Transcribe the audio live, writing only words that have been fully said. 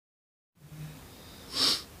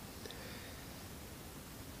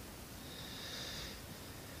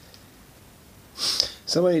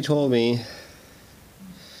Somebody told me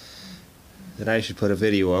that I should put a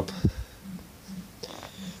video up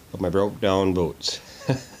of my broke down boots.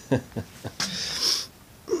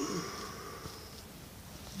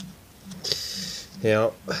 Yeah.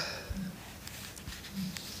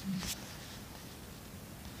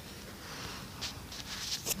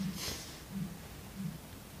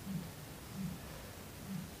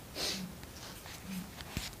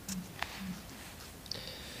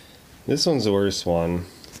 This one's the worst one.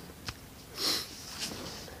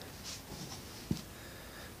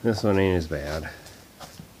 This one ain't as bad.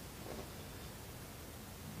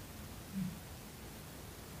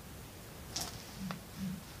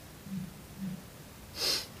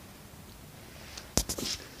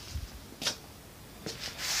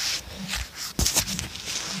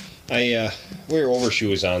 I wear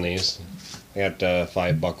overshoes on these. I got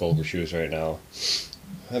 5 buck overshoes right now.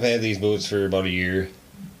 I've had these boots for about a year.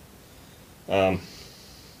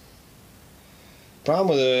 Problem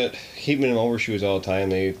with it, keeping them overshoes all the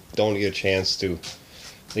time, they don't get a chance to,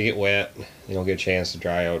 they get wet, they don't get a chance to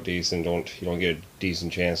dry out decent, you don't get a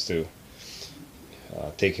decent chance to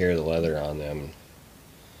take care of the leather on them.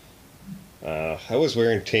 I was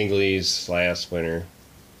wearing Tingley's last winter.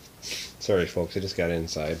 Sorry folks, I just got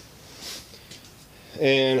inside.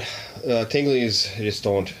 And Tingley's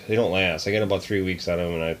they don't last. I get about 3 weeks out of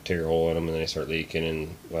them and I tear a hole in them and they start leaking,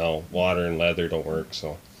 and well, water and leather don't work,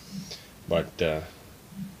 so. But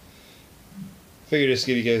figured just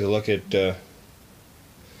give you guys a look at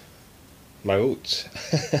my boots.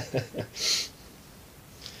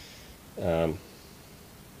 No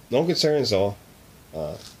concerns though.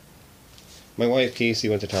 My wife Casey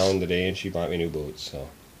went to town today and she bought me new boots,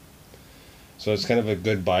 so it's kind of a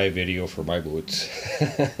goodbye video for my boots.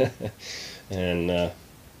 And well,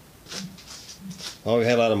 we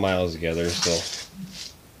had a lot of miles together, so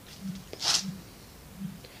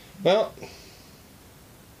well,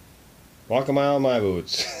 walk a mile in my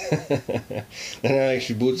boots. They're not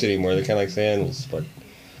actually boots anymore, they're kind of like sandals, but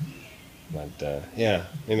yeah,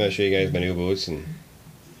 maybe I'll show you guys my new boots, and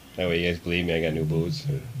that way you guys believe me I got new boots.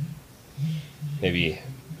 Or maybe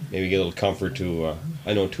get a little comfort to,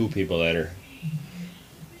 I know 2 people that are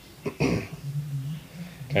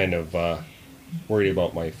kind of worried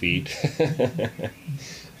about my feet.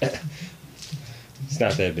 It's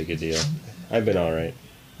not that big a deal. I've been alright.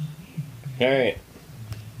 Alright.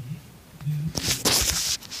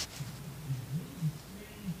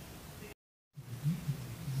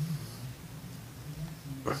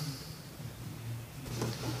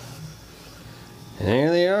 And there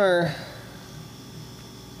they are.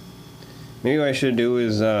 Maybe what I should do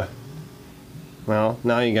is, well,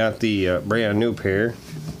 now you got the brand new pair.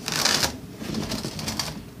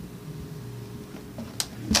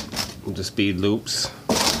 With the speed loops.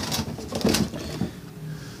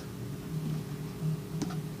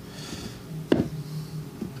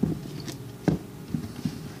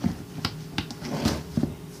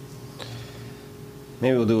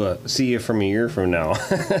 Maybe we'll do a see you from a year from now.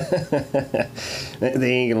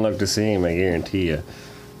 They ain't gonna look the same, I guarantee you.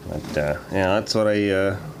 But yeah, that's what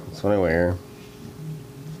I wear.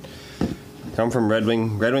 Come from Red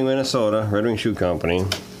Wing, Minnesota, Red Wing Shoe Company.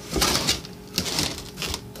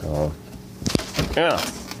 So yeah.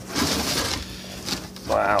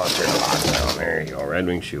 Wow, let's turn the lock down. There you go, Red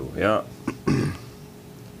Wing Shoe. Yeah.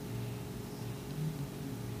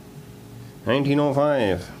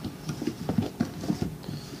 1905.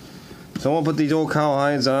 So we'll put these old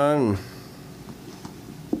cowhides on.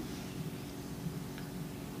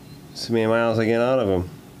 See how many miles I get out of them.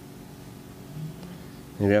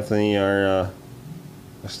 They definitely are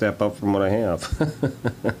a step up from what I have.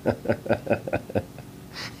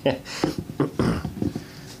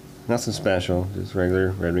 Nothing special, just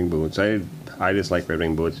regular Red Wing boots. I just like Red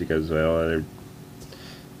Wing boots because, well, they're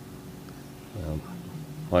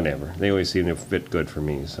whatever. They always seem to fit good for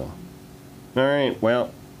me. So, all right,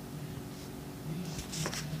 well.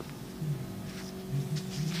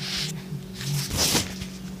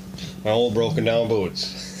 My old broken down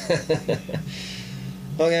boots.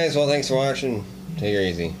 Well guys, well thanks for watching. Take it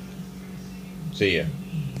easy. See ya.